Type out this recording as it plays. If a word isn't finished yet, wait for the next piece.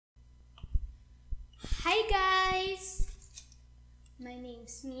Hi guys! My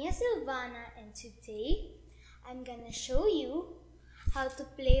name's Mia Silvana and today I'm gonna show you how to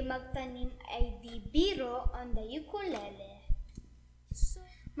play Magtanim ID BIRO on the ukulele.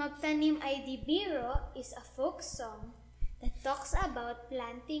 Magtanim ID BIRO is a folk song that talks about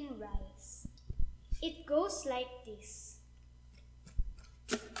planting rice. It goes like this.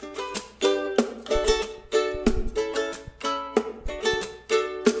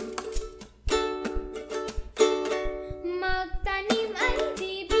 Magtanim ay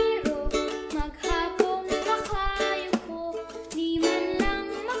di biro, maghapong makayuko, di man lang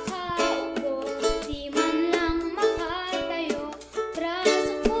makaupo, di man lang makatayo.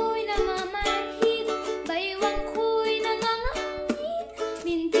 Braso ko'y namamanhid, baywang ko'y nangangawit,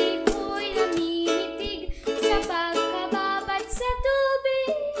 binti ko'y namimitig sa pagkababad sa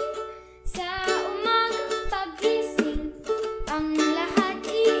tubig. Sa umagang pagising, ang lahat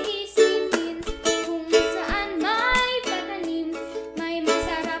iisipin kung saan may patanim, may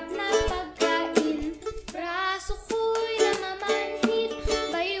masarap na pagkain. Braso ko'y namamanhid,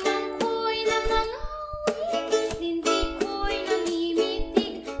 baywang ko'y nangangawit, binti ko'y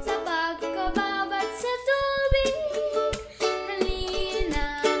namimitig sa pagkababad sa tubig.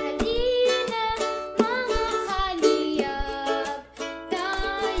 Halina, halina, mga kaliyab,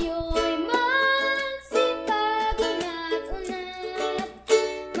 tayo'y magsipag unat-unat,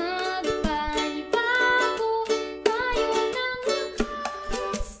 magpanibago tayo ng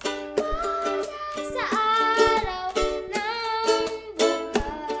lakas para sa araw ng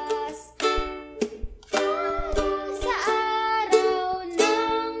bukas, para sa araw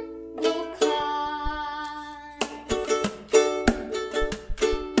ng bukas.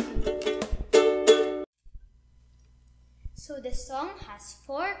 So the song has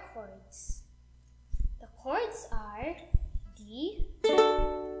 4 chords. The chords are D,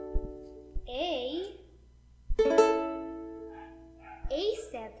 A,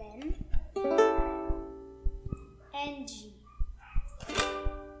 A7, and G.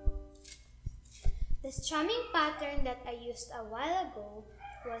 The strumming pattern that I used a while ago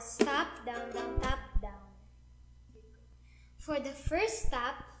was tap, down, down, tap, down. For the first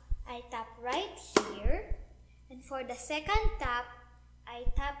tap, I tap right here, and for the second tap, I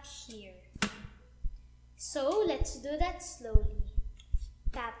tap here. So let's do that slowly.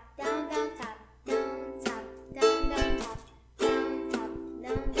 Tap, down, down, tap, down, tap, down, down, tap, down, tap,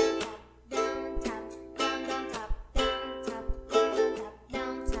 down, down, tap, down, tap, down, down, tap, down, tap,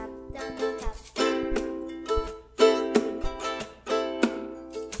 down, tap, down, down, tap.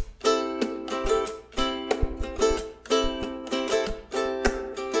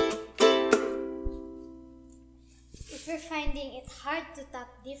 If you're finding it hard to tap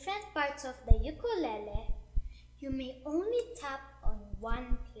different parts of the ukulele, you may only tap on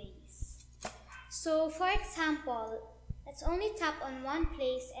one place. So for example, let's only tap on one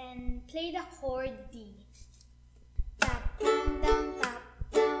place and play the chord D. Tap, down, down, tap,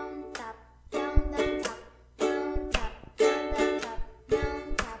 down, tap, down, down, tap, down, tap, down, down, tap,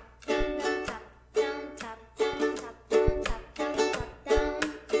 down, tap, down, down, tap, down, tap, down, tap, down, tap, down, tap, down.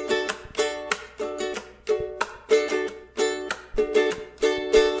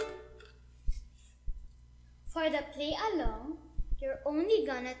 For the play along, you're only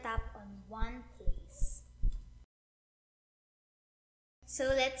gonna tap on one place. So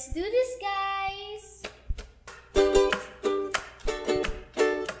let's do this, guys!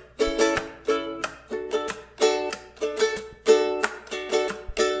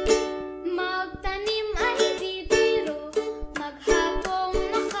 Magtanim ay di biro, maghapong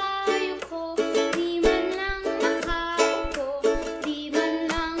makayuko, di man lang makaupo, di man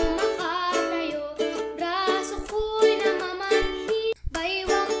lang makatayo. Braso ko'y namamanhid,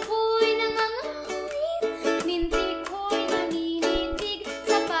 baywang ko'y nangangawit, binti ko'y namimitig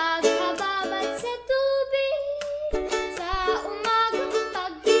sa pagkababad sa tubig.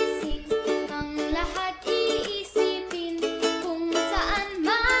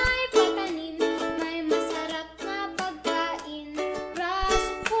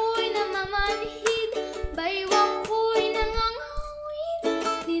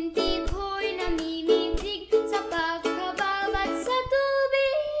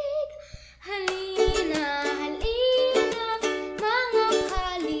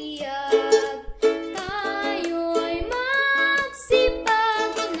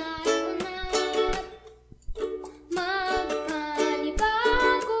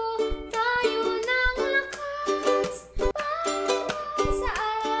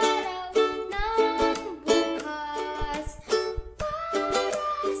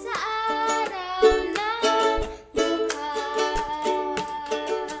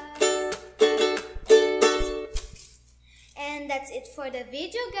 that's it for the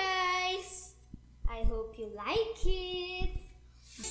video, guys. I hope you like it.